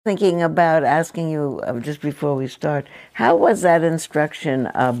Thinking about asking you just before we start, how was that instruction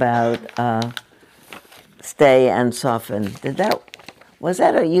about stay and soften? Was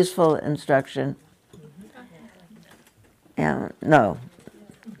that a useful instruction? Yeah, no.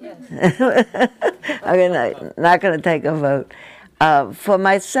 I'm not going to take a vote. For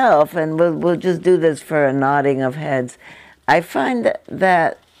myself, and we'll just do this for a nodding of heads, I find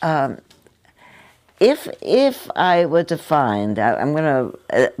that if I were to find, I'm going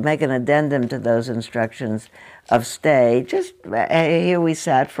to make an addendum to those instructions of stay. Just here we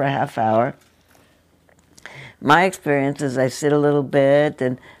sat for a half hour. My experience is I sit a little bit,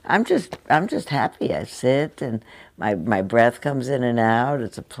 and I'm just happy. I sit, and my breath comes in and out.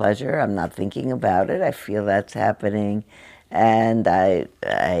 It's a pleasure. I'm not thinking about it. I feel that's happening, and I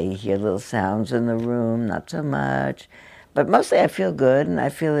hear little sounds in the room, not so much, but mostly I feel good and I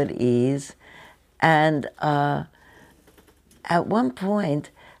feel at ease. And at one point,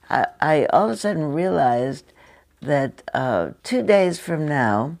 I all of a sudden realized that 2 days from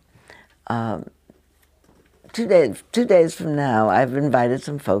now, 2 days from now, I've invited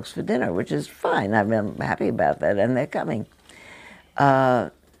some folks for dinner, which is fine. I'm happy about that, and they're coming.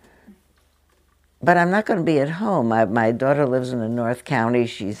 But I'm not going to be at home. My daughter lives in the North County.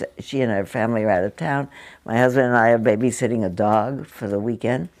 She and her family are out of town. My husband and I are babysitting a dog for the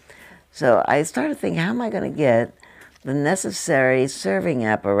weekend. So I started thinking, how am I going to get the necessary serving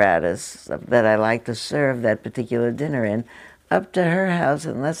apparatus that I like to serve that particular dinner in up to her house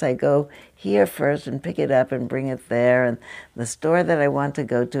unless I go here first and pick it up and bring it there, and the store that I want to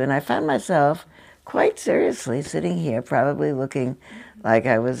go to. And I found myself quite seriously sitting here, probably looking like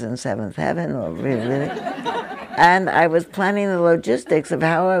I was in seventh heaven, or really. And I was planning the logistics of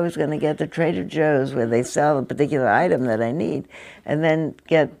how I was going to get to Trader Joe's, where they sell a particular item that I need, and then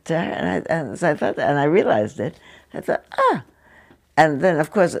get to her. And so I thought, and I realized it. I thought, And then, of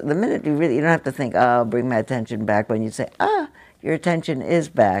course, the minute you don't have to think, I'll bring my attention back. When you say, your attention is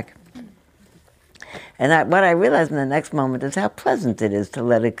back. And what I realized in the next moment is how pleasant it is to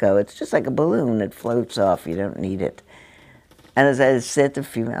let it go. It's just like a balloon. It floats off. You don't need it. And as I sit a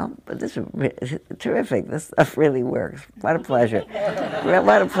few minutes, but this is terrific. This stuff really works. What a pleasure.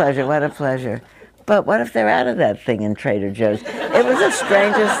 What a pleasure. What a pleasure. But what if they're out of that thing in Trader Joe's? It was the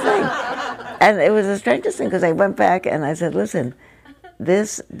strangest thing. And it was the strangest thing because I went back and I said, listen,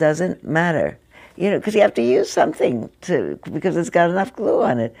 this doesn't matter. Because you have to use something because it's got enough glue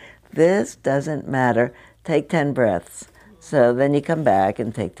on it. This doesn't matter. Take 10 breaths. So then you come back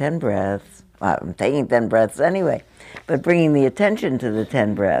and take 10 breaths. Well, I'm taking 10 breaths anyway, but bringing the attention to the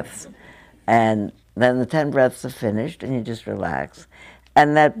 10 breaths. And then the 10 breaths are finished and you just relax.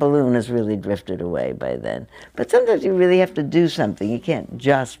 And that balloon has really drifted away by then. But sometimes you really have to do something. You can't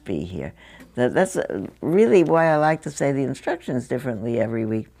just be here. That's really why I like to say the instructions differently every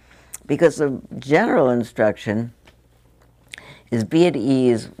week. Because the general instruction is be at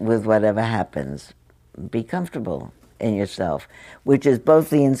ease with whatever happens. Be comfortable in yourself, which is both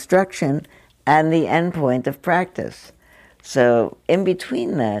the instruction and the endpoint of practice. So in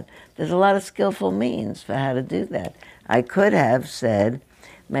between that, there's a lot of skillful means for how to do that. I could have said,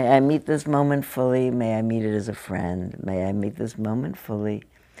 may I meet this moment fully, may I meet it as a friend, may I meet this moment fully,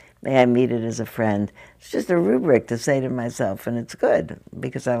 may I meet it as a friend. It's just a rubric to say to myself, and it's good,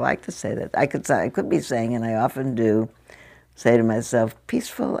 because I like to say that. I could be saying, and I often do, say to myself,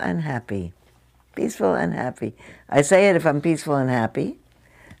 peaceful and happy. Peaceful and happy. I say it if I'm peaceful and happy,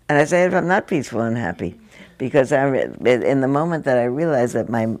 and I say it if I'm not peaceful and happy. Because in the moment that I realize that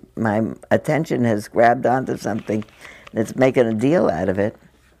my attention has grabbed onto something, and it's making a deal out of it,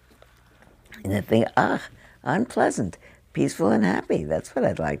 and I think, unpleasant. Peaceful and happy. That's what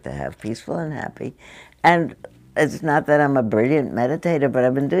I'd like to have, peaceful and happy. And it's not that I'm a brilliant meditator, but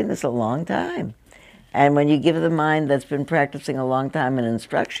I've been doing this a long time. And when you give the mind that's been practicing a long time an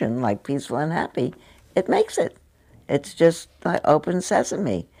instruction like peaceful and happy, it makes it. It's just like open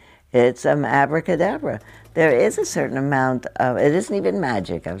sesame. It's abracadabra. There is a certain amount of, it isn't even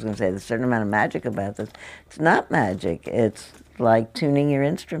magic. I was going to say there's a certain amount of magic about this. It's not magic. It's like tuning your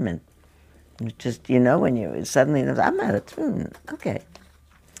instrument. It's just, when you suddenly, I'm out of tune. Okay.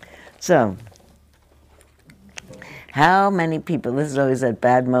 So, how many people, this is always that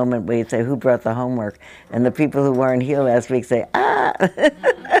bad moment where you say, who brought the homework? And the people who weren't here last week say,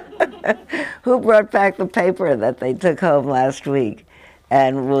 who brought back the paper that they took home last week?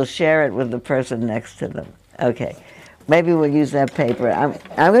 And we'll share it with the person next to them. Okay. Maybe we'll use that paper. I'm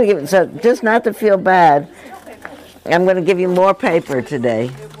going to give it, so just not to feel bad, I'm going to give you more paper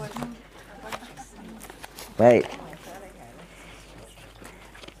today. Wait.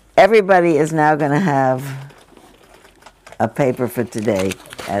 Everybody is now going to have a paper for today.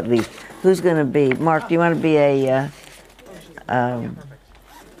 at least. Who's going to be? Mark, do you want to be a...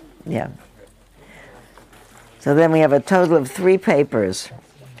 yeah. So then we have a total of 3 papers.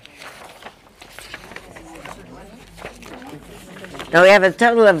 No, we have a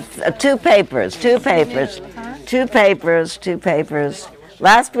total of 2 papers. 2 papers. 2 papers. 2 papers.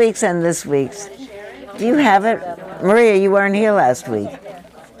 Last week's and this week's. Do you have it? Maria, you weren't here last week.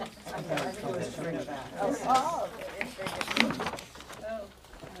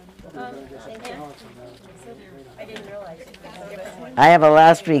 I have a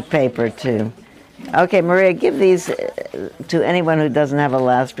last week paper too. Okay, Maria, give these to anyone who doesn't have a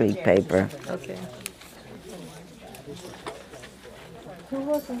last week paper. Okay. Who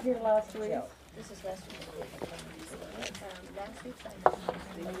wasn't here last week? This is last week. Last week's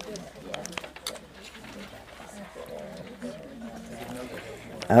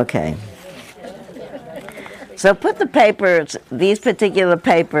Okay. So put the papers, these particular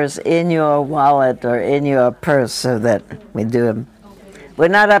papers, in your wallet or in your purse so that we do them. We're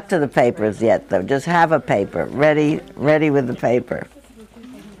not up to the papers yet, though. Just have a paper, ready with the paper.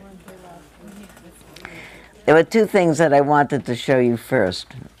 There were 2 things that I wanted to show you first,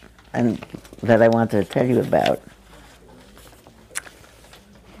 and that I wanted to tell you about.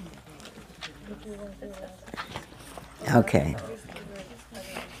 Okay.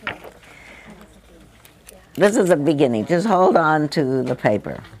 This is the beginning. Just hold on to the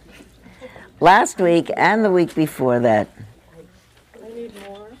paper. Last week and the week before that. I need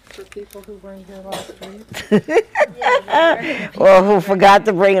more for people who weren't here last week. Or who forgot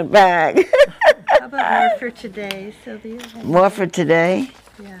to bring it back. How about more for today, Sylvia? More for today?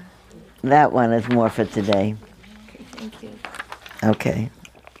 Yeah. That one is more for today. Okay, thank you. Okay.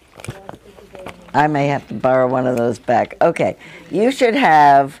 I may have to borrow one of those back. Okay. You should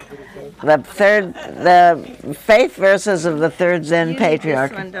have the faith verses of the third Zen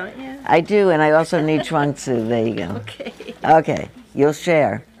patriarch. You need this one, don't you? I do, and I also need Chuang-Tzu. There you go. Okay. Okay. You'll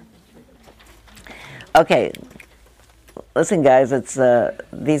share. Okay. Listen, guys, it's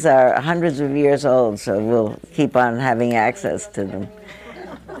these are hundreds of years old, so we'll keep on having access to them.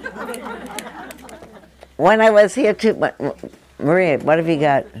 When I was here too, Maria, what have you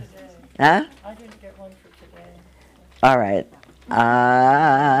got? Huh? I didn't get one for today. All right.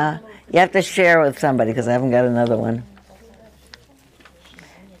 You have to share with somebody because I haven't got another one.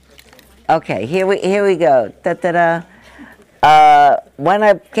 Okay, here we go. Da-da-da. When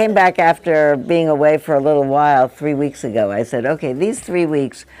I came back after being away for a little while, 3 weeks ago, I said, okay, these 3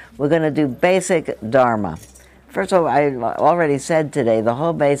 weeks, we're going to do basic Dharma. First of all, I already said today, the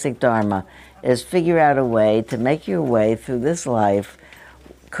whole basic Dharma is figure out a way to make your way through this life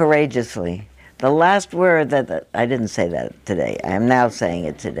courageously. The last word that, I didn't say that today, I am now saying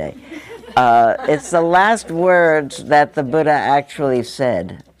it today. It's the last words that the Buddha actually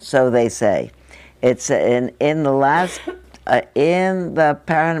said, so they say. It's in the last, in the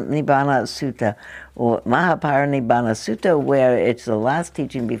Parinibbana Sutta, or Mahaparinibbana Sutta, where it's the last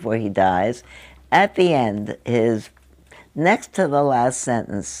teaching before he dies. At the end, his next to the last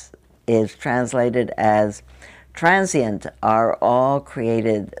sentence is translated as, transient are all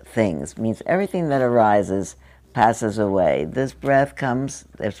created things. Means everything that arises passes away. This breath comes,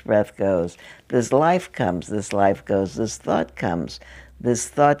 this breath goes. This life comes, this life goes. This thought comes, this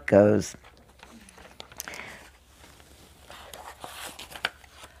thought goes.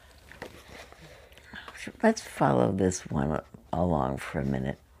 Let's follow this one along for a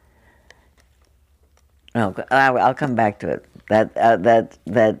minute. No, I'll come back to it. That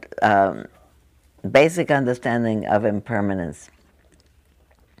basic understanding of impermanence.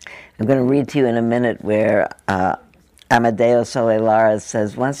 I'm going to read to you in a minute where Amadeo Solelara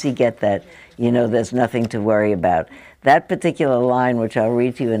says, once you get that, you know there's nothing to worry about. That particular line, which I'll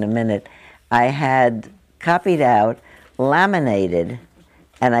read to you in a minute, I had copied out, laminated,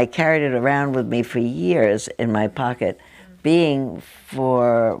 and I carried it around with me for years in my pocket, being,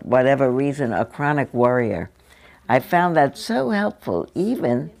 for whatever reason, a chronic worrier. I found that so helpful,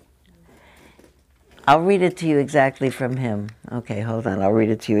 even... I'll read it to you exactly from him. Okay, hold on. I'll read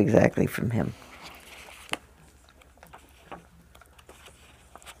it to you exactly from him.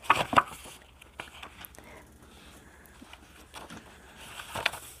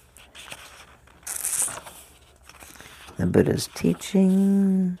 The Buddha's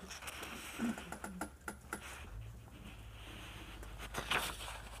teaching.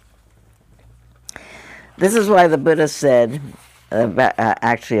 This is why the Buddha said,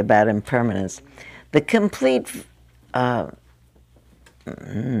 actually about impermanence, the complete, it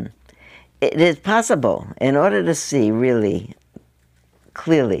is possible, in order to see really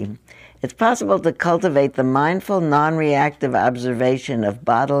clearly, It's possible to cultivate the mindful, non-reactive observation of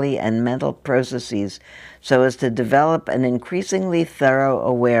bodily and mental processes so as to develop an increasingly thorough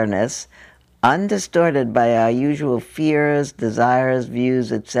awareness, undistorted by our usual fears, desires,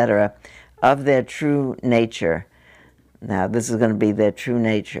 views, etc., of their true nature. Now, this is going to be their true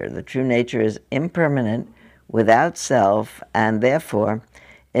nature. The true nature is impermanent, without self, and therefore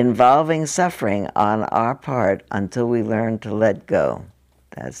involving suffering on our part until we learn to let go.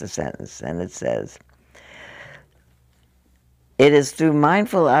 That's the sentence, and it says, it is through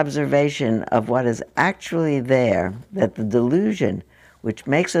mindful observation of what is actually there that the delusion which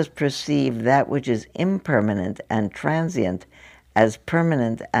makes us perceive that which is impermanent and transient as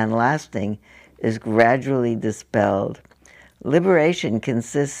permanent and lasting is gradually dispelled. Liberation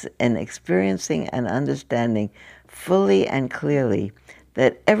consists in experiencing and understanding fully and clearly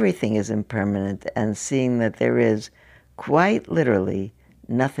that everything is impermanent and seeing that there is, quite literally,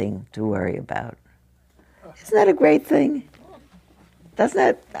 nothing to worry about. Isn't that a great thing? Doesn't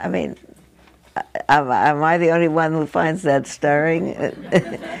that, I mean, am I the only one who finds that stirring?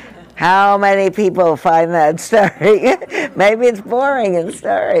 How many people find that stirring? Maybe it's boring and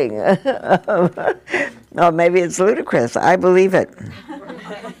stirring. Or maybe it's ludicrous. I believe it. Do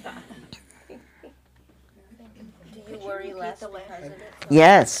you worry less because of it?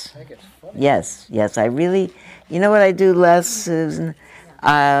 Yes. Yes. I really, you know what I do less, Susan?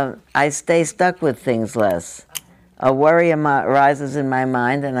 I stay stuck with things less. A worry arises in my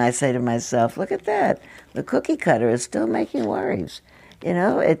mind, and I say to myself, look at that. The cookie cutter is still making worries. You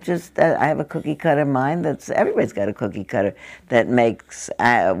know, it just, I have a cookie cutter mind everybody's got a cookie cutter that makes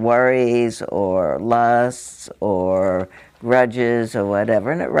worries or lusts or grudges or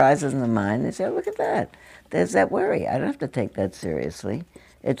whatever, and it rises in the mind, and you say, look at that. There's that worry. I don't have to take that seriously.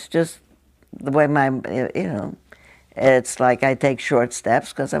 It's just the way it's like I take short steps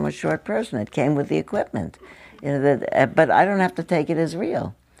because I'm a short person. It came with the equipment. But I don't have to take it as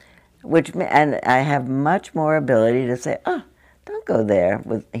real. And I have much more ability to say, oh, don't go there.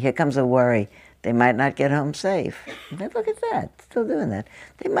 Here comes a worry. They might not get home safe. But look at that, still doing that.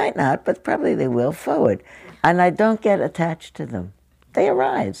 They might not, but probably they will forward. And I don't get attached to them. They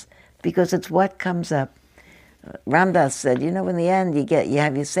arise because it's what comes up. Ram Dass said, in the end you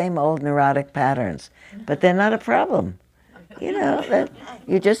have your same old neurotic patterns, but they're not a problem.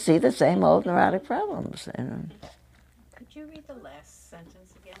 You just see the same old neurotic problems. Could you read the last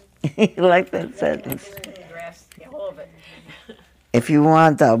sentence again? You like that sentence? All of it. If you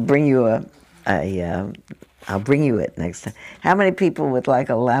want, I'll bring you I'll bring you it next time. How many people would like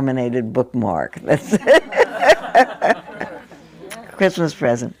a laminated bookmark? That's Christmas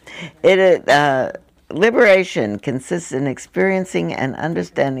present. Liberation consists in experiencing and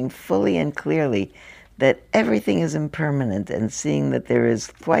understanding fully and clearly that everything is impermanent and seeing that there is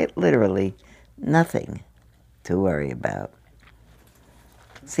quite literally nothing to worry about.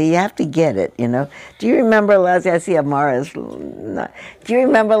 See, you have to get it, Do you remember I see Amara's. Do you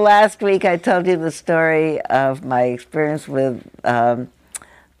remember last week I told you the story of my experience with Kwang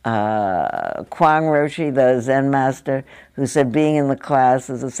Roshi, the Zen master, who said being in the class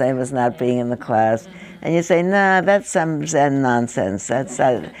is the same as not being in the class. And you say, nah, that's some Zen nonsense. That's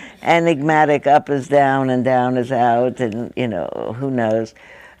enigmatic, up is down and down is out, and, who knows.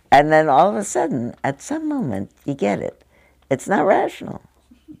 And then all of a sudden, at some moment, you get it. It's not rational,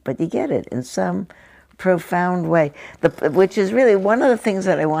 but you get it in some profound way, which is really one of the things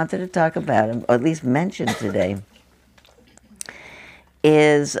that I wanted to talk about, or at least mention today,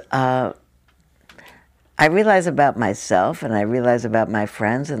 is I realize about myself and I realize about my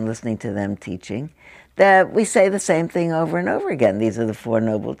friends and listening to them teaching that we say the same thing over and over again. These are the Four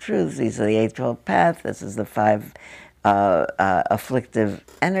Noble Truths. These are the Eightfold Path. This is the five afflictive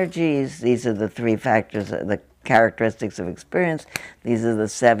energies. These are the three factors, the characteristics of experience. These are the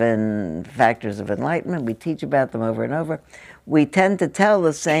 7 factors of enlightenment. We teach about them over and over. We tend to tell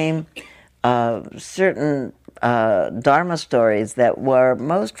the same certain Dharma stories that were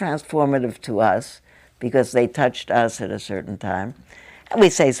most transformative to us because they touched us at a certain time. And we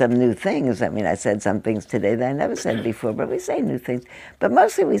say some new things. I mean, I said some things today that I never said before, but we say new things. But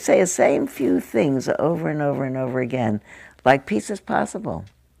mostly we say the same few things over and over and over again, like peace is possible,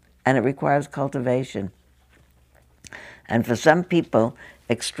 and it requires cultivation. And for some people,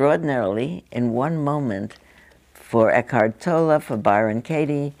 extraordinarily, in one moment, for Eckhart Tolle, for Byron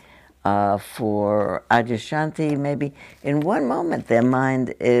Katie, for Adyashanti, maybe, in one moment their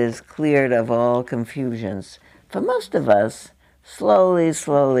mind is cleared of all confusions. For most of us,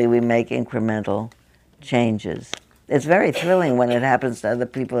 slowly we make incremental changes. It's very thrilling when it happens to other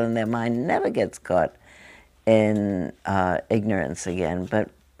people and their mind never gets caught in ignorance again. But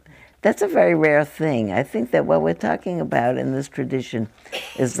That's a very rare thing. I think that what we're talking about in this tradition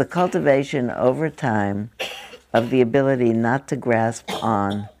is the cultivation over time of the ability not to grasp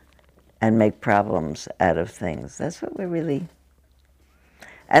on and make problems out of things. That's what we're really...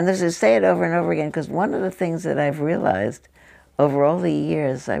 And there's to say it over and over again, because one of the things that I've realized over all the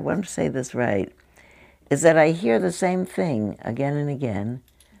years, I want to say this right, is that I hear the same thing again and again,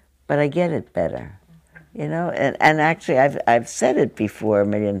 but I get it better. You know, and actually I've said it before a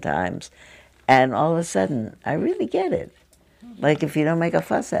million times, and all of a sudden I really get it. Like, if you don't make a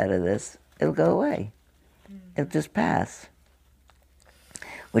fuss out of this, it'll go away. It'll just pass.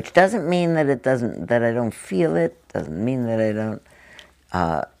 Which doesn't mean that that I don't feel it, doesn't mean that I don't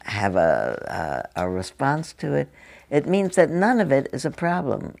have a response to it. It means that none of it is a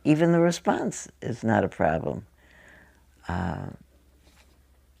problem. Even the response is not a problem.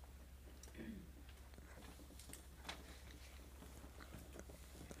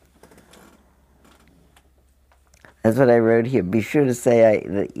 That's what I wrote here. Be sure to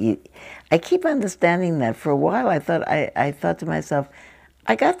say I keep understanding that. For a while I thought to myself,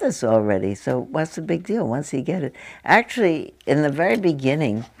 I got this already, so what's the big deal once you get it? Actually, in the very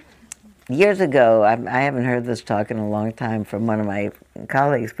beginning, years ago, I haven't heard this talk in a long time from one of my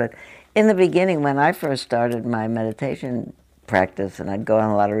colleagues, but in the beginning, when I first started my meditation practice, and I'd go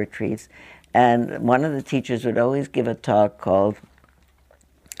on a lot of retreats, and one of the teachers would always give a talk called,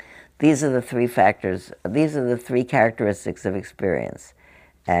 these are the three characteristics of experience.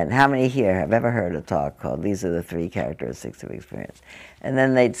 And how many here have ever heard a talk called, these are the three characteristics of experience? And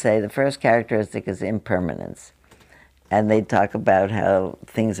then they'd say the first characteristic is impermanence. And they'd talk about how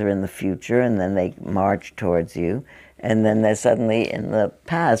things are in the future, and then they march towards you. And then they're suddenly in the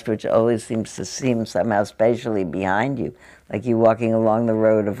past, which always seems to seem somehow spatially behind you, like you're walking along the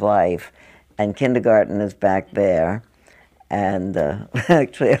road of life, and kindergarten is back there. And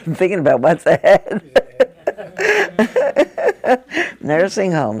actually, I'm thinking about what's ahead.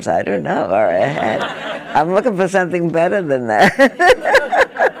 Nursing homes, I don't know, are ahead. I'm looking for something better than that.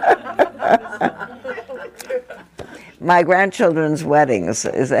 My grandchildren's weddings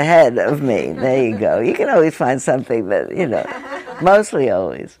is ahead of me. There you go. You can always find something that, you know, mostly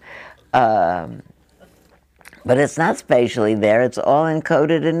always. But it's not spatially there. It's all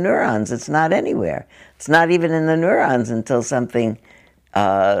encoded in neurons. It's not anywhere. It's not even in the neurons until something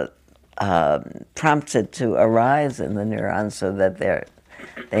prompts it to arise in the neurons so that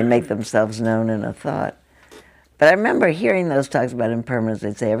they make themselves known in a thought. But I remember hearing those talks about impermanence.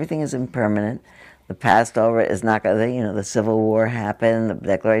 They'd say everything is impermanent. The past already is not going to, you know, the Civil War happened, the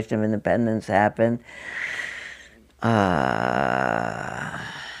Declaration of Independence happened.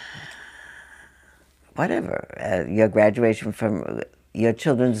 Whatever, your graduation from your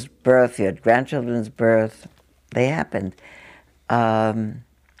children's birth, your grandchildren's birth, they happened. And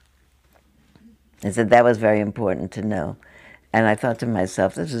so that was very important to know. And I thought to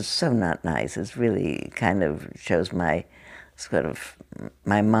myself, this is so not nice. It's really kind of shows my sort of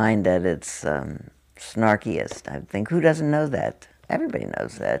my mind at its snarkiest. I think, who doesn't know that? Everybody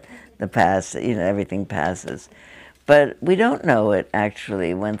knows that. The past, you know, everything passes. But we don't know it,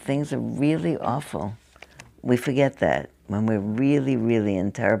 actually, when things are really awful. We forget that. When we're really, really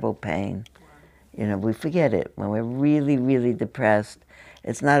in terrible pain, you know, we forget it. When we're really, really depressed,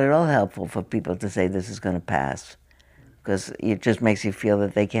 it's not at all helpful for people to say this is going to pass, because it just makes you feel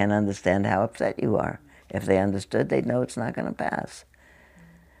that they can't understand how upset you are. If they understood, they'd know it's not going to pass.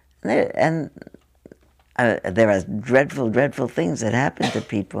 And there are dreadful, dreadful things that happen to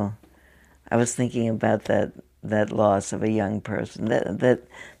people. I was thinking about that loss of a young person, that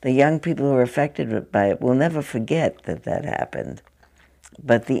the young people who are affected by it will never forget that happened.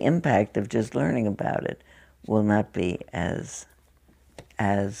 But the impact of just learning about it will not be as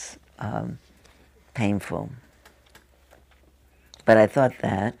painful. But I thought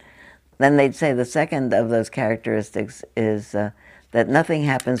that. Then they'd say the second of those characteristics is that nothing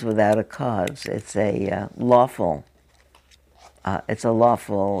happens without a cause. It's a lawful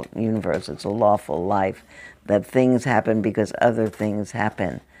universe. It's a lawful life. That things happen because other things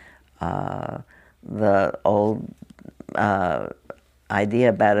happen. The old idea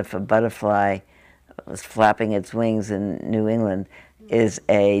about if a butterfly was flapping its wings in New England is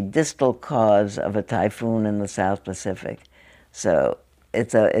a distal cause of a typhoon in the South Pacific. So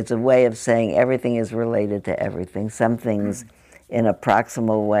it's a way of saying everything is related to everything. Some things in a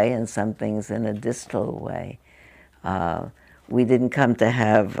proximal way and some things in a distal way. We didn't come to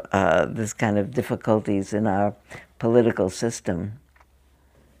have this kind of difficulties in our political system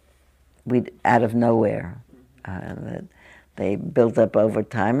out of nowhere. That they built up over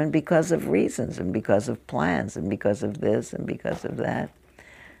time, and because of reasons, and because of plans, and because of this, and because of that.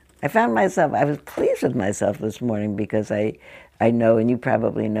 I found myself, I was pleased with myself this morning because I know, and you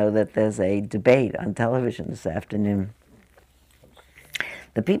probably know, that there's a debate on television this afternoon.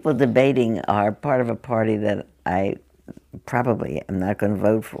 The people debating are part of a party that I probably am not going to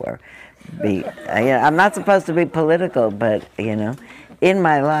vote for. I'm not supposed to be political, but, in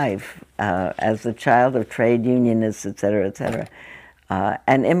my life, as a child of trade unionists, et cetera,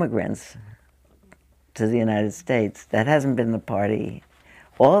 and immigrants to the United States, that hasn't been the party.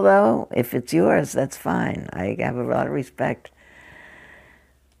 Although, if it's yours, that's fine. I have a lot of respect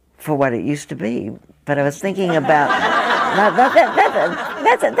for what it used to be. But I was thinking about,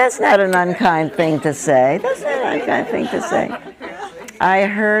 that's not an unkind thing to say. That's not an unkind thing to say. I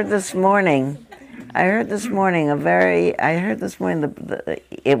heard this morning, it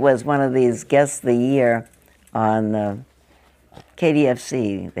was one of these Guess the Year on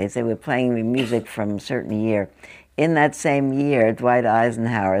KDFC. They say we're playing the music from a certain year. In that same year, Dwight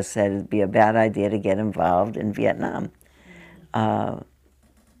Eisenhower said it'd be a bad idea to get involved in Vietnam. Do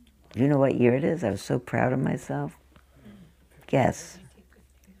you know what year it is? I was so proud of myself. Guess.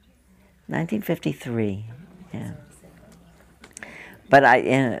 1953. Yeah. But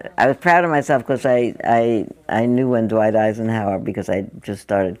I was proud of myself because I knew when Dwight Eisenhower, because I just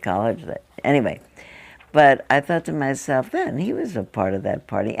started college. Anyway. But I thought to myself, then, he was a part of that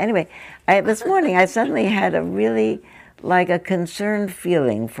party. Anyway, this morning I suddenly had a really, like a concerned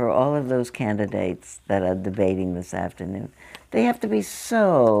feeling for all of those candidates that are debating this afternoon. They have to be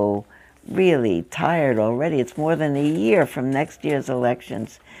so really tired already. It's more than a year from next year's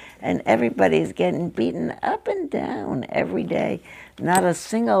elections. And everybody's getting beaten up and down every day. Not a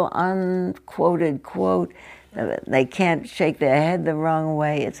single unquoted quote. They can't shake their head the wrong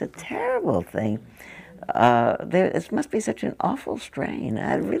way. It's a terrible thing. It must be such an awful strain. I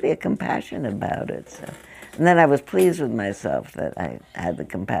had really a compassion about it. So. And then I was pleased with myself that I had the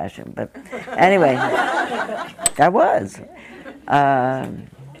compassion. But anyway, I was.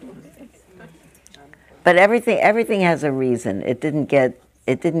 But everything has a reason. It didn't get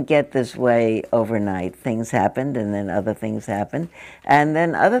this way overnight. Things happened, and then other things happened, and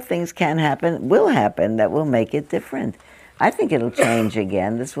then other things will happen that will make it different. I think it'll change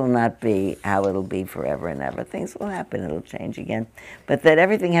again. This will not be how it'll be forever and ever. Things will happen, it'll change again. But that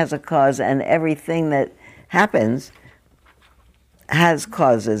everything has a cause, and everything that happens has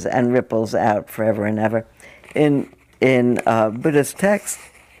causes and ripples out forever and ever. In Buddhist texts,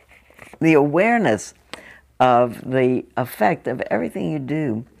 the awareness of the effect of everything you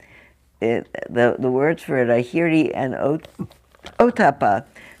do, the words for it are hirti and otapa,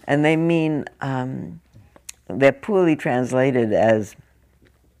 and they mean, they're poorly translated as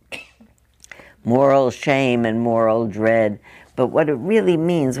moral shame and moral dread. But what it really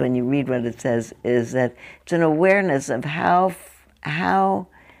means when you read what it says is that it's an awareness of how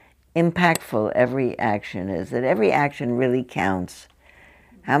impactful every action is, that every action really counts.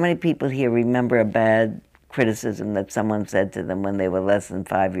 How many people here remember a bad criticism that someone said to them when they were less than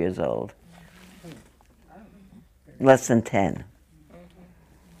 5 years old? Less than 10.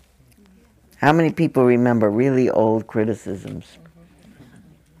 How many people remember really old criticisms?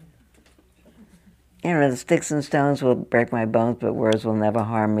 The sticks and stones will break my bones, but words will never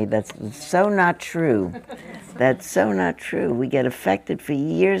harm me. That's so not true. That's so not true. We get affected for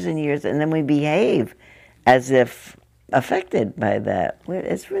years and years, and then we behave as if affected by that.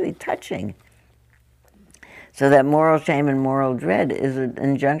 It's really touching. So that moral shame and moral dread is an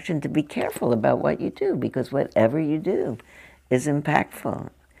injunction to be careful about what you do, because whatever you do is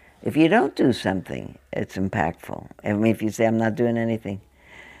impactful. If you don't do something, it's impactful. I mean, if you say, I'm not doing anything,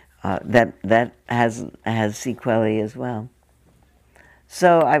 that has sequelae as well.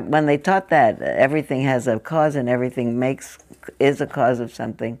 So when they taught that, everything has a cause and everything is a cause of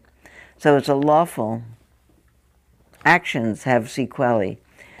something. So it's a lawful. Actions have sequelae.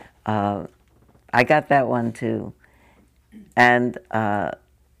 I got that one too. And then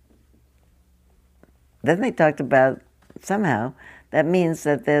they talked about, somehow, that means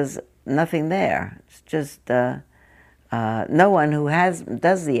that there's nothing there. It's just no one who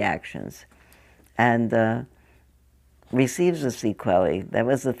does the actions and receives the sequelae. That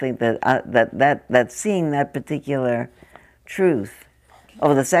was the thing that seeing that particular truth.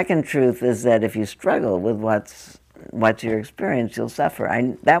 Oh, the second truth is that if you struggle with what's your experience, you'll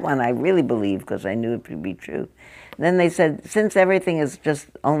suffer. That one I really believe because I knew it to be true. And then they said, since everything is just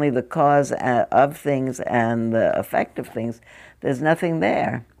only the cause of things and the effect of things, there's nothing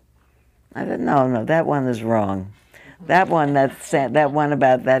there. I said, no, that one is wrong. That one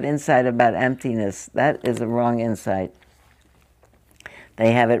about that insight about emptiness, that is a wrong insight.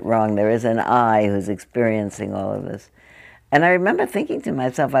 They have it wrong. There is an I who's experiencing all of this. And I remember thinking to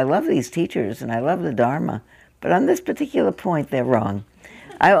myself, I love these teachers and I love the Dharma, but on this particular point, they're wrong.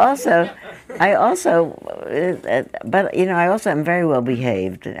 I also, but you know, I also am very well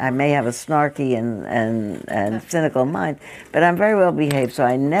behaved. I may have a snarky and cynical mind, but I'm very well behaved. So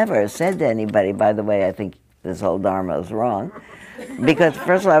I never said to anybody, by the way, I think this whole Dharma is wrong, because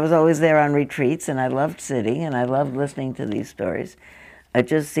first of all, I was always there on retreats, and I loved sitting, and I loved listening to these stories. It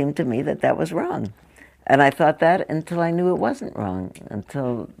just seemed to me that that was wrong. And I thought that until I knew it wasn't wrong,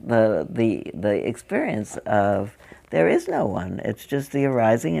 until the experience of there is no one. It's just the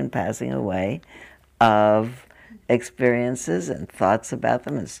arising and passing away of experiences and thoughts about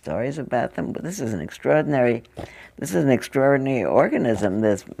them and stories about them. But this is an extraordinary organism,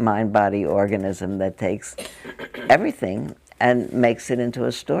 this mind-body organism that takes everything and makes it into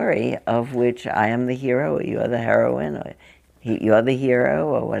a story of which I am the hero, or you are the heroine, or you're the hero,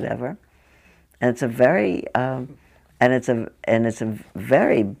 or whatever. And it's a very it's a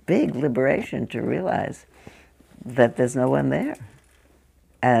very big liberation to realize that there's no one there,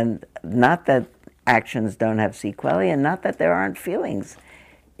 and not that actions don't have sequelae, and not that there aren't feelings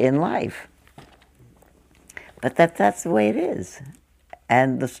in life, but that's the way it is.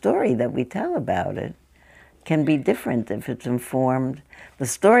 And the story that we tell about it can be different if it's informed. The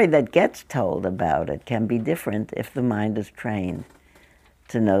story that gets told about it can be different if the mind is trained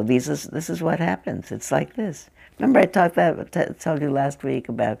to know this is what happens. It's like this. Remember I told you last week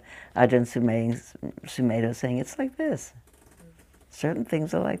about Ajahn Sumedho saying it's like this. Certain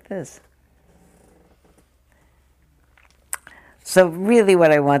things are like this. So really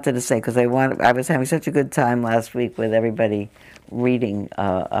what I wanted to say, because I was having such a good time last week with everybody reading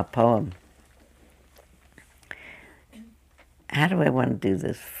a poem. How do I want to do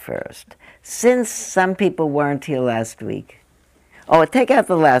this first? Since some people weren't here last week, take out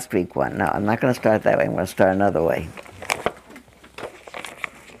the last week one. No, I'm not going to start that way. I'm going to start another way.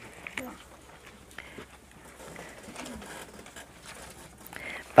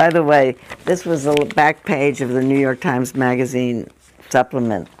 By the way, this was the back page of the New York Times Magazine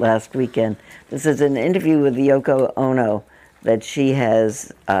supplement last weekend. This is an interview with Yoko Ono that she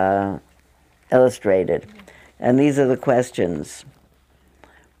has illustrated. And these are the questions.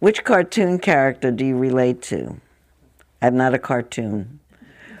 Which cartoon character do you relate to? I'm not a cartoon.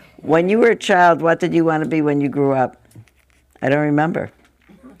 When you were a child, what did you want to be when you grew up? I don't remember.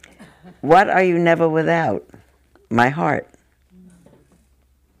 What are you never without? My heart.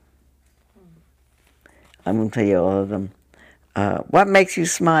 I'm going to tell you all of them. What makes you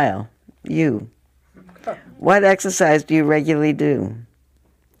smile? You. What exercise do you regularly do?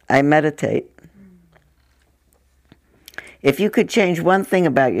 I meditate. If you could change one thing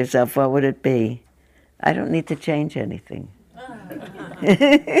about yourself, what would it be? I don't need to change anything.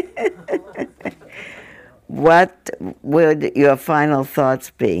 What would your final thoughts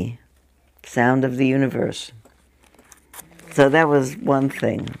be? Sound of the universe. So that was one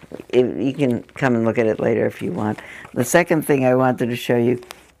thing. You can come and look at it later if you want. The second thing I wanted to show you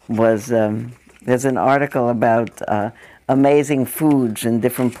was there's an article about amazing foods in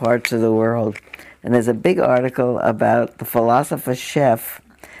different parts of the world. And there's a big article about the philosopher chef.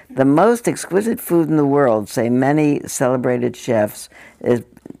 The most exquisite food in the world, say many celebrated chefs, is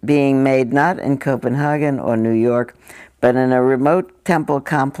being made not in Copenhagen or New York, but in a remote temple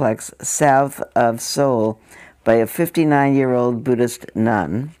complex south of Seoul by a 59-year-old Buddhist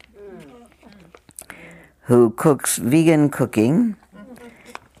nun who cooks vegan cooking,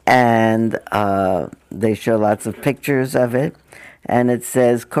 and they show lots of pictures of it. And it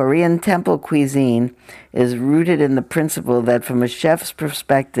says, Korean temple cuisine is rooted in the principle that from a chef's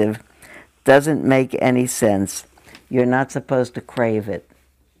perspective doesn't make any sense. You're not supposed to crave it.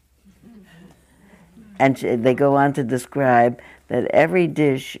 And they go on to describe that every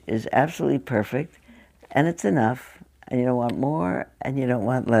dish is absolutely perfect, and it's enough, and you don't want more, and you don't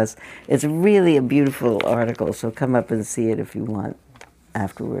want less. It's really a beautiful article, so come up and see it if you want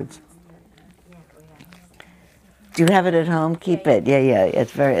afterwards. Do you have it at home? Keep it. Yeah.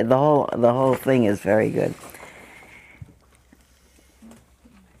 It's the whole thing is very good.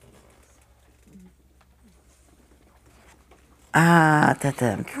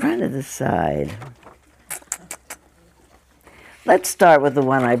 I'm trying to decide. Let's start with the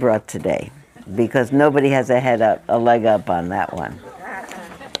one I brought today, because nobody has a leg up on that one.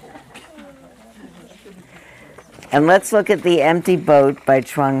 And let's look at The Empty Boat by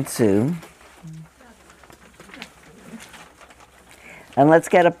Chuang Tzu. And let's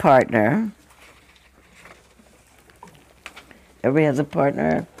get a partner. Everybody has a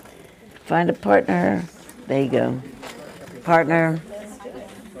partner. Find a partner. There you go. Partner.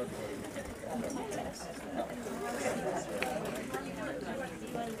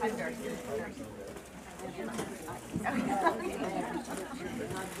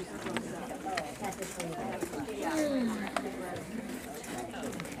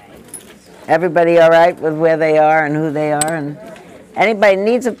 Everybody all right with where they are and who they are? And anybody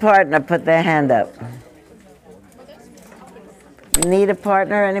needs a partner, put their hand up. Need a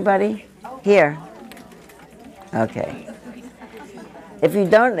partner, anybody? Here. Okay. If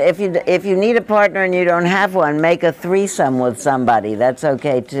you need a partner and you don't have one, make a threesome with somebody. That's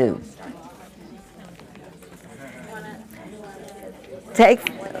okay too.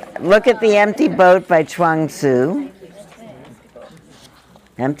 Look at The Empty Boat by Chuang Tzu.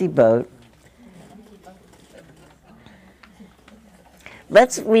 Empty Boat.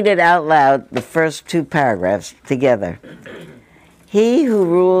 Let's read it out loud, the first two paragraphs together. He who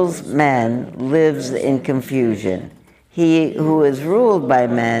rules men lives in confusion. He who is ruled by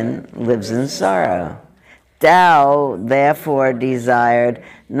men lives in sorrow. Tao therefore desired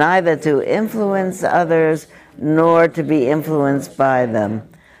neither to influence others nor to be influenced by them.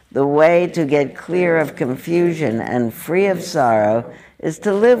 The way to get clear of confusion and free of sorrow is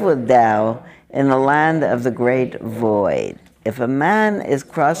to live with Tao in the land of the great void. If a man is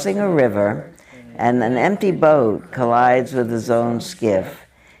crossing a river and an empty boat collides with his own skiff,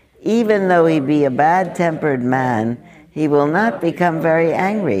 even though he be a bad-tempered man, he will not become very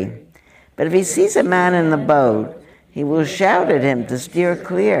angry. But if he sees a man in the boat, he will shout at him to steer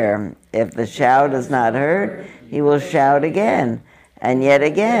clear. If the shout is not heard, he will shout again, and yet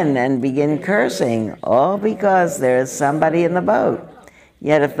again, and begin cursing, all because there is somebody in the boat.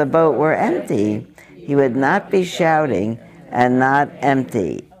 Yet if the boat were empty, he would not be shouting and not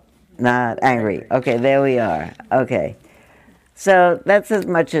angry. Okay, there we are. Okay. So that's as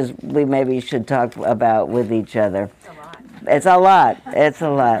much as we maybe should talk about with each other. It's a lot. It's a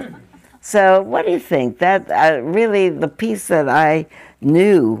lot. So what do you think? That really the piece that I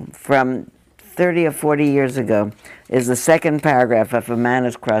knew from 30 or 40 years ago is the second paragraph, if a man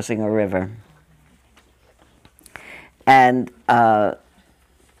is crossing a river. And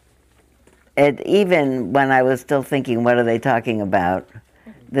even when I was still thinking, what are they talking about,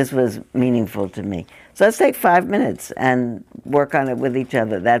 this was meaningful to me. So let's take 5 minutes and work on it with each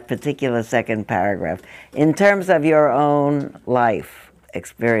other, that particular second paragraph. In terms of your own life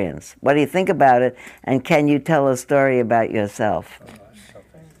experience, what do you think about it, and can you tell a story about yourself?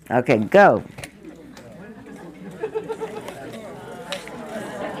 Okay, go.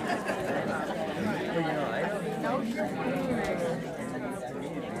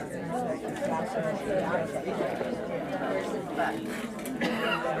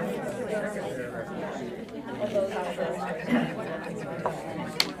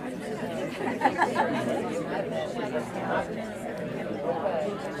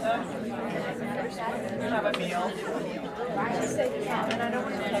 Have a meal.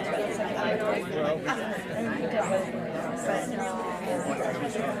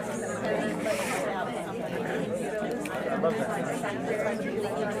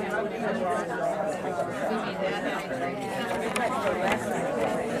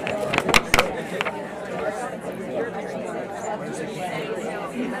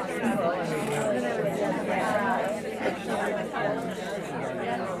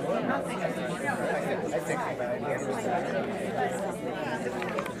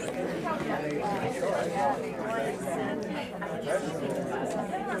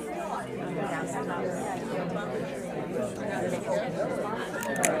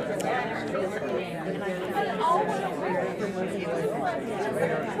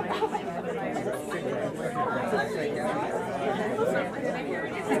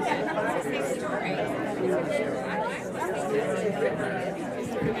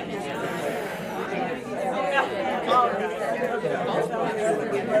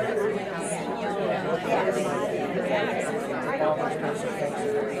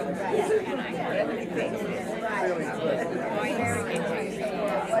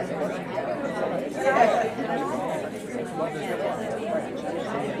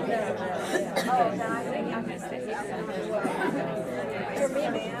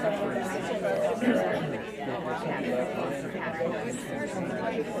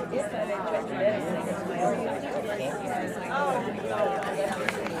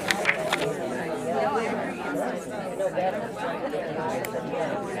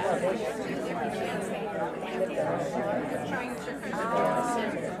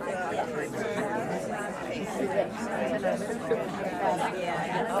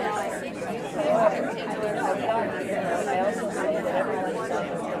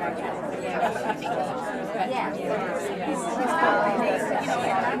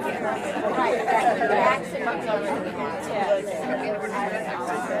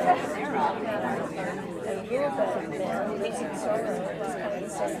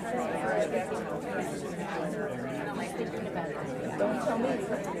 Don't tell me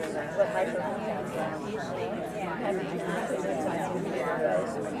what my opinion is.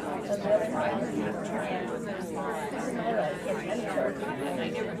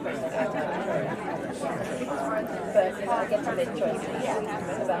 But I get to make choices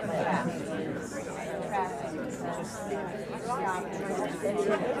about my life.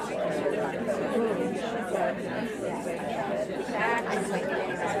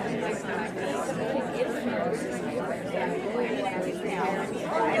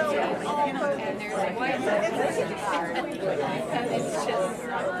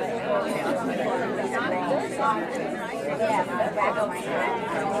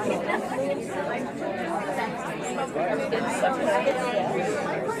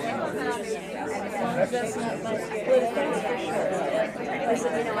 That's not my split things for sure. I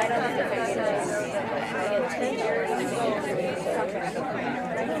said, you know, I don't think I get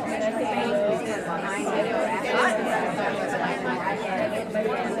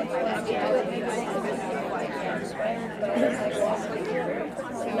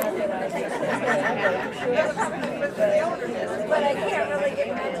but I can't really get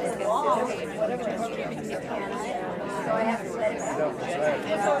back to the wall. So I have to let it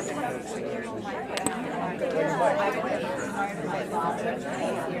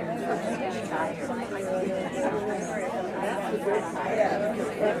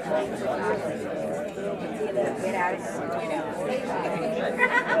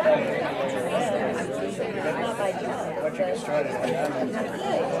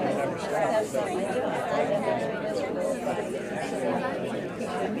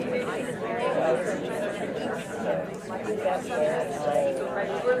Once you get started,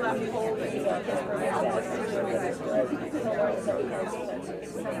 you never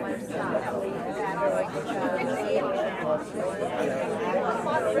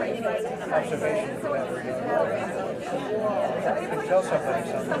observation for that you can tell somebody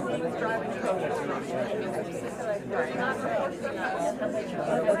something.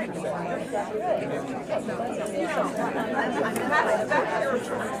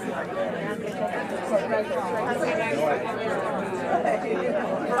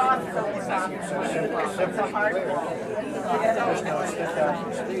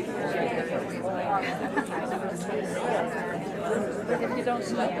 If you don't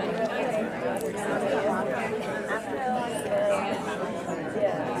stop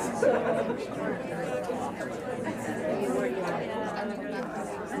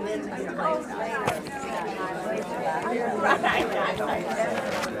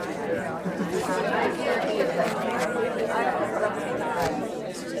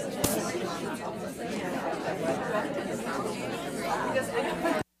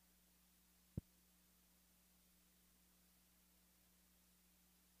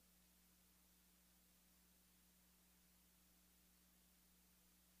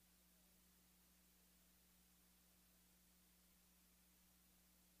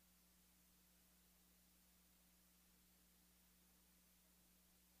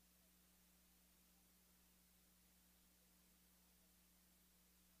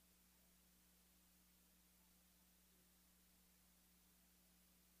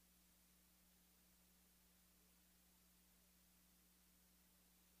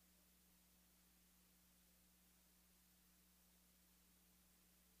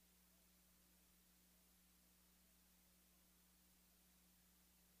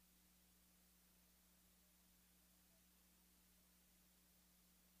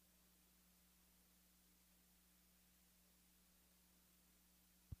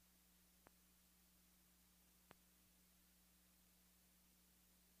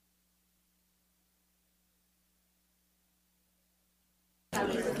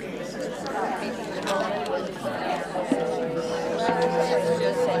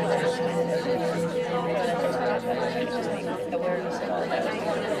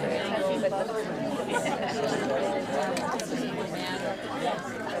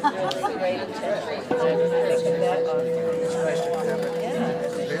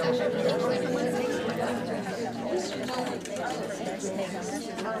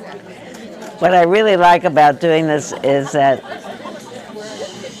What I really like about doing this is that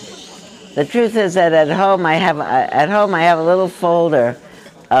the truth is that at home I have a little folder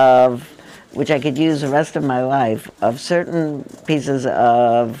of which I could use the rest of my life of certain pieces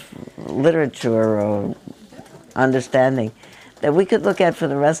of literature or understanding that we could look at for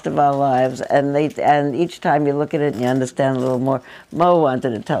the rest of our lives, and each time you look at it and you understand a little more. Mo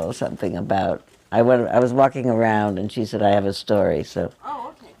wanted to tell us something about. I was walking around and she said I have a story. So.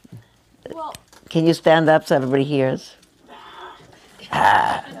 Oh, okay. Well, can you stand up so everybody hears? This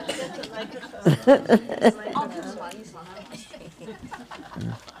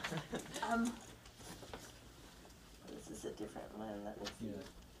is a different one. Let me see.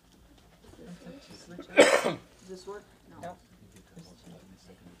 Does this work? No.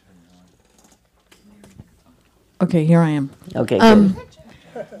 Okay, here I am. Okay, good.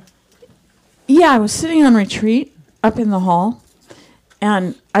 Yeah, I was sitting on retreat up in the hall,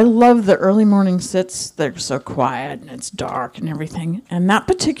 and I love the early morning sits. They're so quiet, and it's dark and everything. And that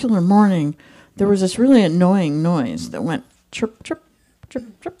particular morning, there was this really annoying noise that went chirp, chirp,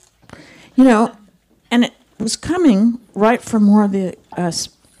 chirp, chirp. You know, and it was coming right from where the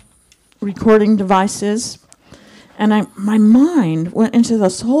recording device is. And my mind went into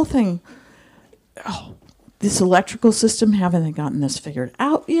this whole thing. Oh, this electrical system, haven't they gotten this figured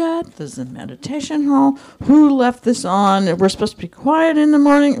out yet? There's a meditation hall. Who left this on? We're supposed to be quiet in the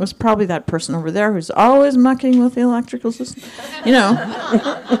morning. It was probably that person over there who's always mucking with the electrical system, you know.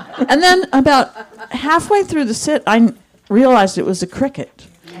 And then about halfway through the sit, I realized it was a cricket.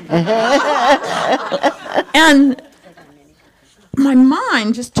 And my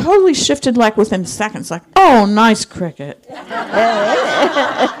mind just totally shifted like within seconds, like, oh, nice cricket.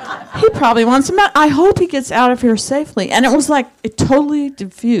 He probably wants him out. I hope he gets out of here safely. And it was like, it totally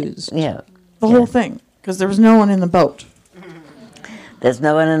diffused the whole thing, because there was no one in the boat. There's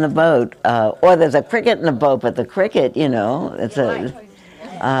no one in the boat. Or there's a cricket in the boat, but the cricket, you know, it's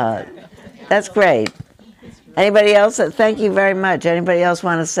that's great. Anybody else? Thank you very much. Anybody else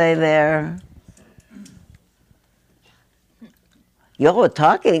want to say there? You're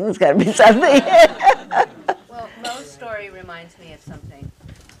talking. It's got to be something. Well, Mo's story reminds me of something.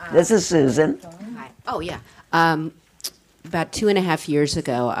 This is Susan. Hi. Oh, yeah. About 2.5 years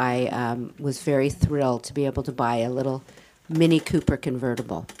ago, I was very thrilled to be able to buy a little Mini Cooper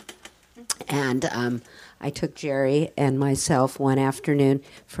convertible. And I took Jerry and myself one afternoon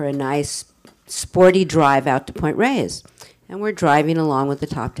for a nice sporty drive out to Point Reyes. And we're driving along with the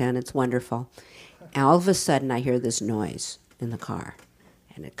top down. It's wonderful. And all of a sudden, I hear this noise in the car.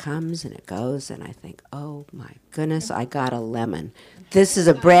 And it comes and it goes, and I think, oh, my goodness, I got a lemon. This is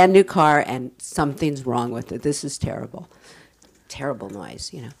a brand new car, and something's wrong with it. This is terrible. Terrible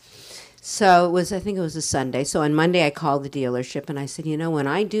noise, you know. So I think it was a Sunday. So on Monday, I called the dealership, and I said, you know, when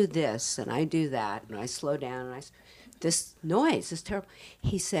I do this and I do that, and I slow down, and this noise is terrible.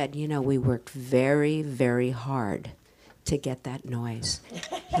 He said, you know, we worked very, very hard to get that noise.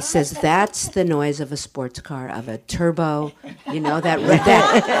 He says that's the noise of a sports car, of a turbo, you know, that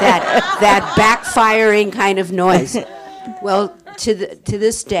backfiring kind of noise. Well, to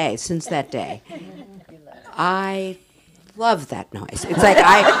this day, since that day, I love that noise. It's like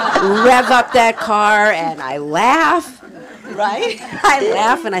I rev up that car and I laugh, right? I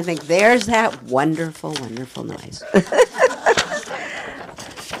laugh and I think there's that wonderful, wonderful noise.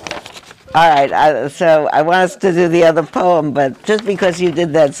 All right, so I want us to do the other poem, but just because you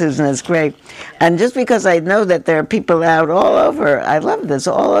did that, Susan, is great. And just because I know that there are people out all over, I love this,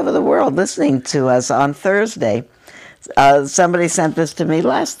 all over the world listening to us on Thursday. Somebody sent this to me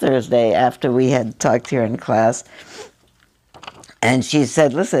last Thursday after we had talked here in class. And she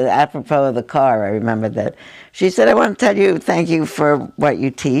said, listen, apropos of the car, I remember that. She said, I want to tell you, thank you for what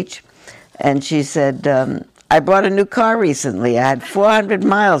you teach. And she said, I bought a new car recently. I had 400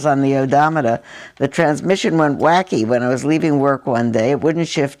 miles on the odometer. The transmission went wacky when I was leaving work one day. It wouldn't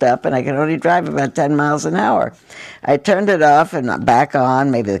shift up, and I could only drive about 10 miles an hour. I turned it off and back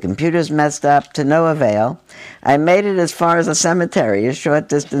on. Maybe the computer's messed up, to no avail. I made it as far as a cemetery, a short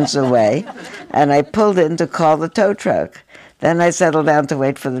distance away, and I pulled in to call the tow truck. Then I settled down to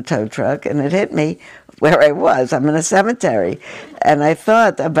wait for the tow truck, and it hit me where I was. I'm in a cemetery. And I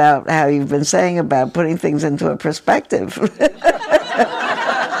thought about how you've been saying about putting things into a perspective. And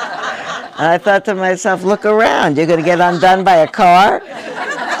I thought to myself, look around. You're going to get undone by a car?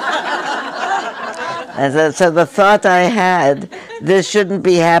 And so the thought I had, this shouldn't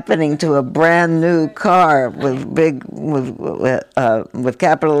be happening to a brand new car with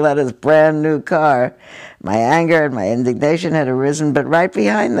capital letters, brand new car. My anger and my indignation had arisen, but right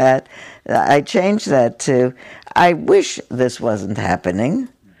behind that, I changed that to, I wish this wasn't happening.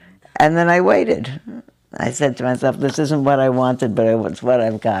 And then I waited. I said to myself, this isn't what I wanted, but it's what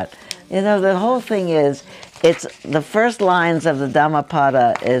I've got. You know, the whole thing is, it's the first lines of the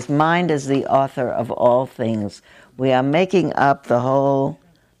Dhammapada is, mind is the author of all things. We are making up the whole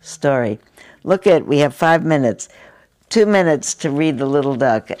story. We have 5 minutes. 2 minutes to read The Little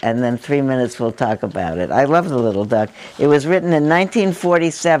Duck, and then 3 minutes we'll talk about it. I love The Little Duck. It was written in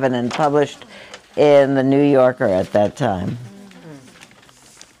 1947 and published in The New Yorker at that time.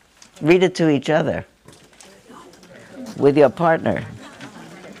 Read it to each other with your partner.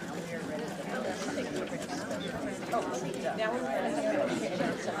 Once again, that's the ideal.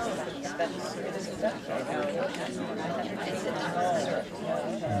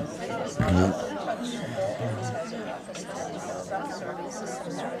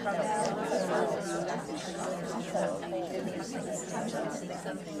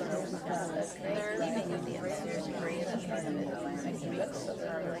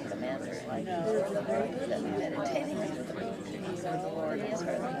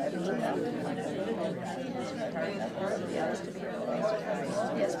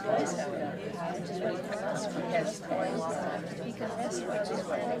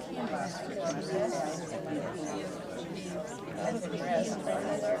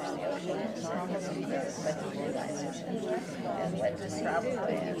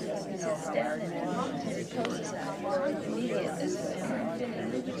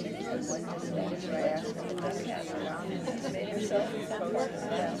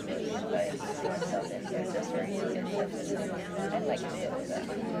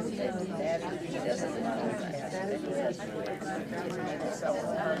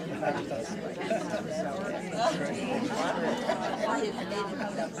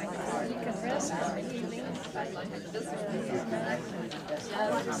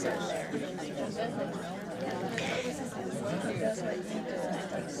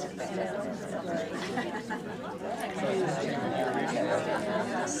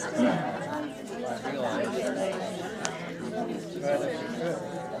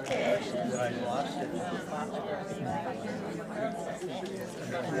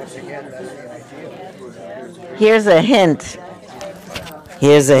 Here's a hint.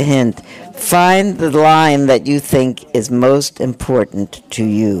 Here's a hint. Find the line that you think is most important to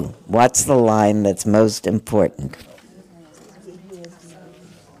you. What's the line that's most important?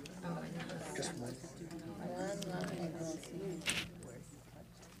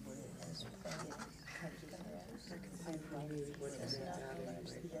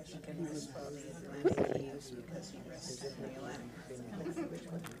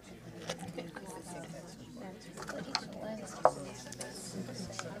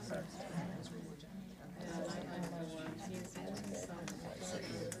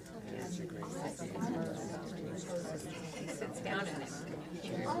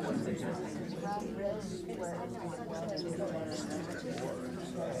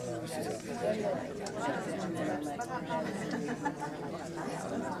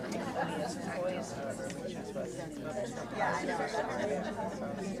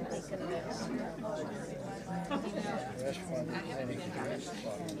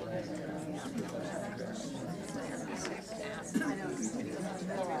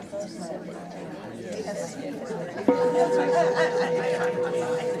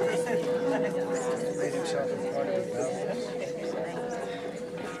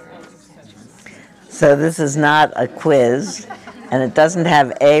 So this is not a quiz, and it doesn't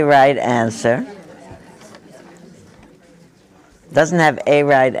have a right answer. Doesn't have a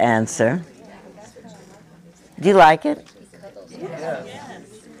right answer. Do you like it?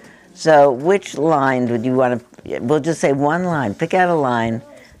 So which line would you want to, we'll just say one line. Pick out a line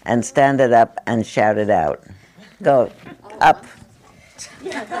and stand it up and shout it out. Go up.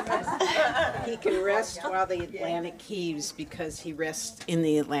 He can rest while the Atlantic heaves because he rests in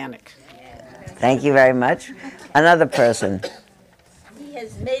the Atlantic. Thank you very much. Another person. He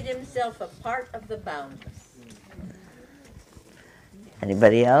has made himself a part of the boundless.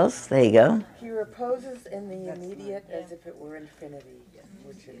 Anybody else? There you go. He reposes in the immediate as if it were infinity,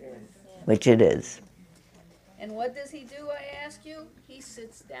 which it is. Which it is. And what does he do, I ask you? He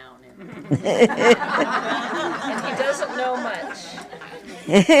sits down and he doesn't know much.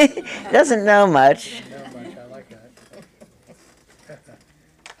 Doesn't know much. I like that.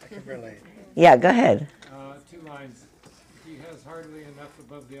 I can relate. Yeah, go ahead. 2 lines. He has hardly enough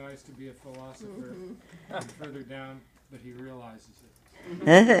above the eyes to be a philosopher, and further down, but he realizes it.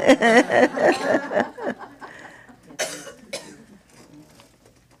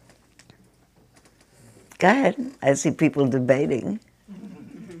 Go ahead. I see people debating.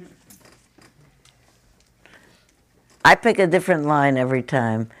 I pick a different line every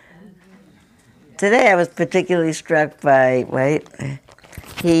time. Today I was particularly struck by,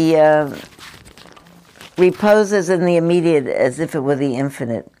 he reposes in the immediate as if it were the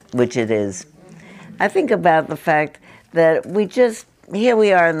infinite, which it is. I think about the fact that here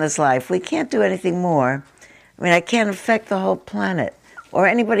we are in this life. We can't do anything more. I mean, I can't affect the whole planet or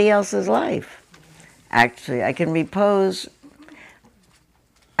anybody else's life. Actually, I can repose.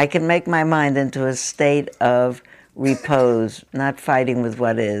 I can make my mind into a state of repose, not fighting with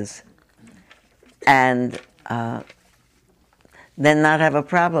what is, and then not have a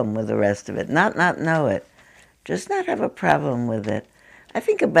problem with the rest of it. Not know it, just not have a problem with it. I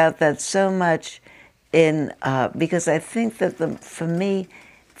think about that so much because I think that for me,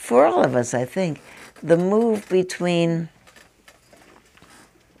 for all of us, I think, the move between,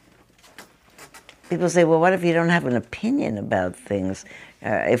 people say, well, what if you don't have an opinion about things?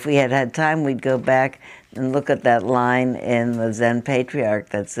 If we had had time, we'd go back and look at that line in the Zen Patriarch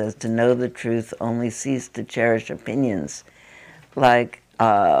that says, to know the truth, only cease to cherish opinions. Like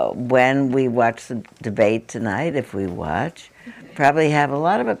when we watch the debate tonight, if we watch, probably have a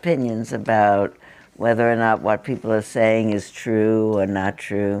lot of opinions about whether or not what people are saying is true or not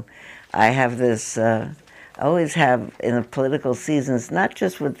true. I have this, always have in the political seasons, not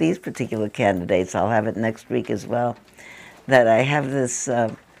just with these particular candidates, I'll have it next week as well, that I have this, I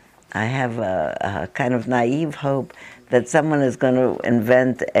have a kind of naive hope that someone is going to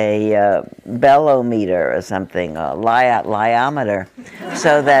invent a bellometer or something, a lyometer,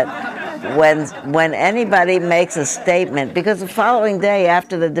 so that when anybody makes a statement, because the following day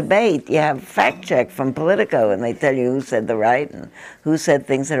after the debate, you have fact check from Politico, and they tell you who said the right and who said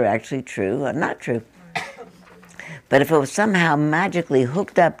things that are actually true or not true. But if it was somehow magically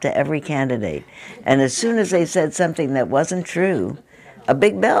hooked up to every candidate, and as soon as they said something that wasn't true, a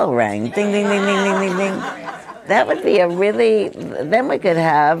big bell rang, ding, ding, ding, ding, ding, ding, ding. That would be then we could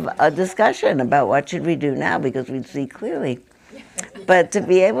have a discussion about what should we do now, because we'd see clearly. But to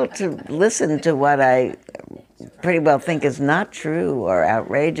be able to listen to what I pretty well think is not true or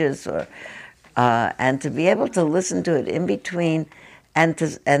outrageous, or and to be able to listen to it in between, and to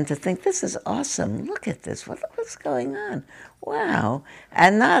think, this is awesome. Look at this. What's going on? Wow.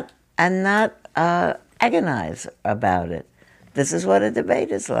 And not agonize about it. This is what a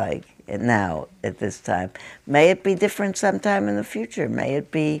debate is like now at this time. May it be different sometime in the future. May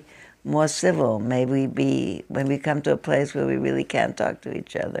it be more civil. May we be, when we come to a place where we really can't talk to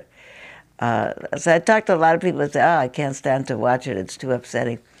each other. So I talked to a lot of people that say, oh, I can't stand to watch it. It's too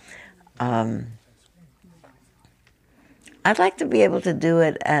upsetting. I'd like to be able to do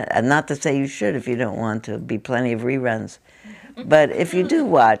it, and not to say you should if you don't want to, be plenty of reruns. But if you do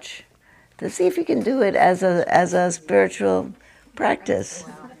watch, to see if you can do it as a spiritual practice.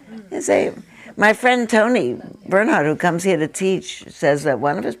 You say, my friend Tony Bernhardt, who comes here to teach, says that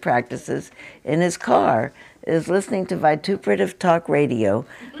one of his practices in his car is listening to vituperative talk radio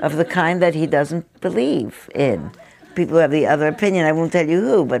of the kind that he doesn't believe in. People who have the other opinion, I won't tell you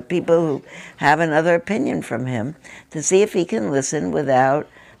who, but people who have another opinion from him, to see if he can listen without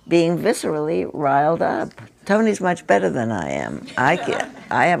being viscerally riled up. Tony's much better than I am. I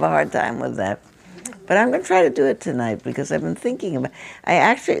have a hard time with that. But I'm going to try to do it tonight, because I've been thinking about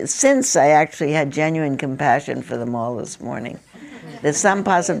since I actually had genuine compassion for them all this morning. There's some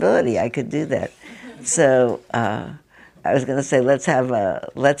possibility I could do that. So I was going to say, let's have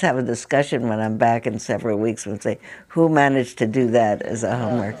a discussion when I'm back in several weeks and say, who managed to do that as a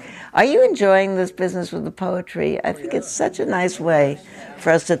homework? Are you enjoying this business with the poetry? I think it's such a nice way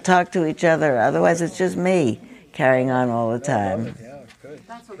for us to talk to each other. Otherwise, it's just me carrying on all the time.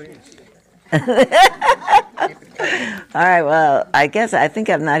 All right, well, I think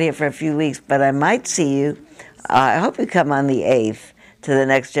I'm not here for a few weeks, but I might see you. I hope you come on the 8th to the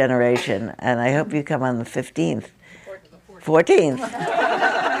next generation, and I hope you come on the 15th. 14th.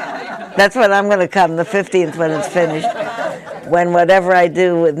 That's when I'm going to come, the 15th, when it's finished, when whatever I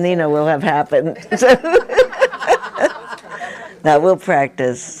do with Nina will have happened. Now, we'll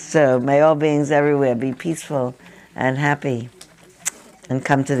practice. So may all beings everywhere be peaceful and happy, and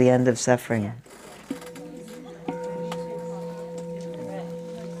come to the end of suffering.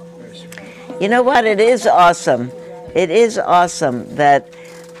 You know what? It is awesome. It is awesome that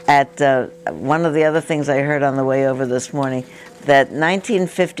at one of the other things I heard on the way over this morning, that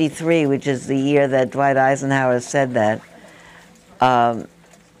 1953, which is the year that Dwight Eisenhower said that,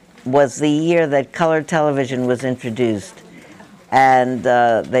 was the year that color television was introduced. And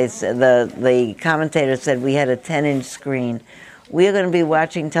the commentator said we had a 10-inch screen. We are going to be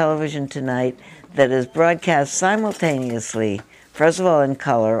watching television tonight that is broadcast simultaneously, first of all in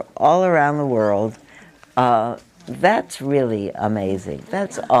color, all around the world. That's really amazing.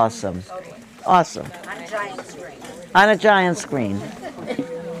 That's awesome. Awesome. On a giant screen. On a giant screen.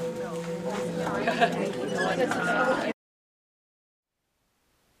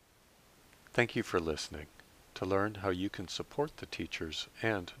 Thank you for listening. To learn how you can support the teachers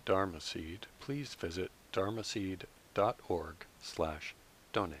and Dharma Seed, please visit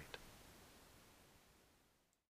dharmaseed.org/donate.